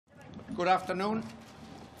Good afternoon.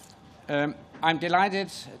 I'm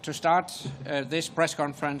delighted to start this press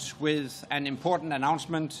conference with an important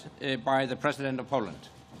announcement by the President of Poland.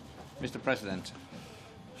 Mr. President.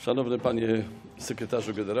 Szanowny panie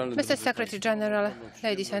sekretarzu generalny, Mr. Secretary General,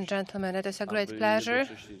 ladies and gentlemen, it is a great pleasure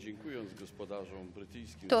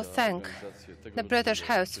to thank the British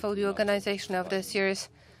hosts for the organization of this year's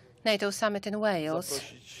NATO summit in Wales,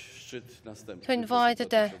 to invite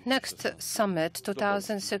the next summit,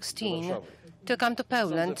 2016, to come to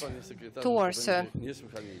Poland, to Warsaw.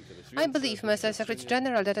 I believe, Mr. Secretary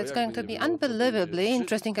General, that it's going to be an unbelievably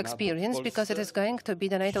interesting experience because it is going to be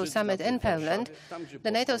the NATO summit in Poland,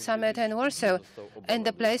 the NATO summit in Warsaw, in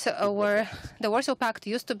the place where the Warsaw Pact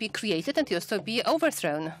used to be created and used to be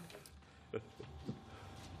overthrown.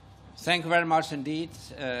 Thank you very much indeed,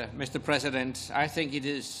 Mr. President. I think it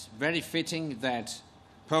is very fitting that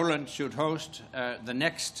Poland should host the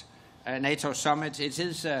next NATO summit. It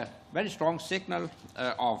is a very strong signal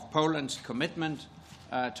of Poland's commitment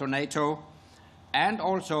to NATO and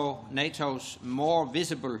also NATO's more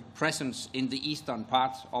visible presence in the eastern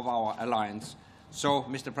part of our alliance. So,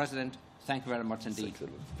 Mr. President, thank you very much indeed. Thank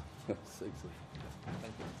you.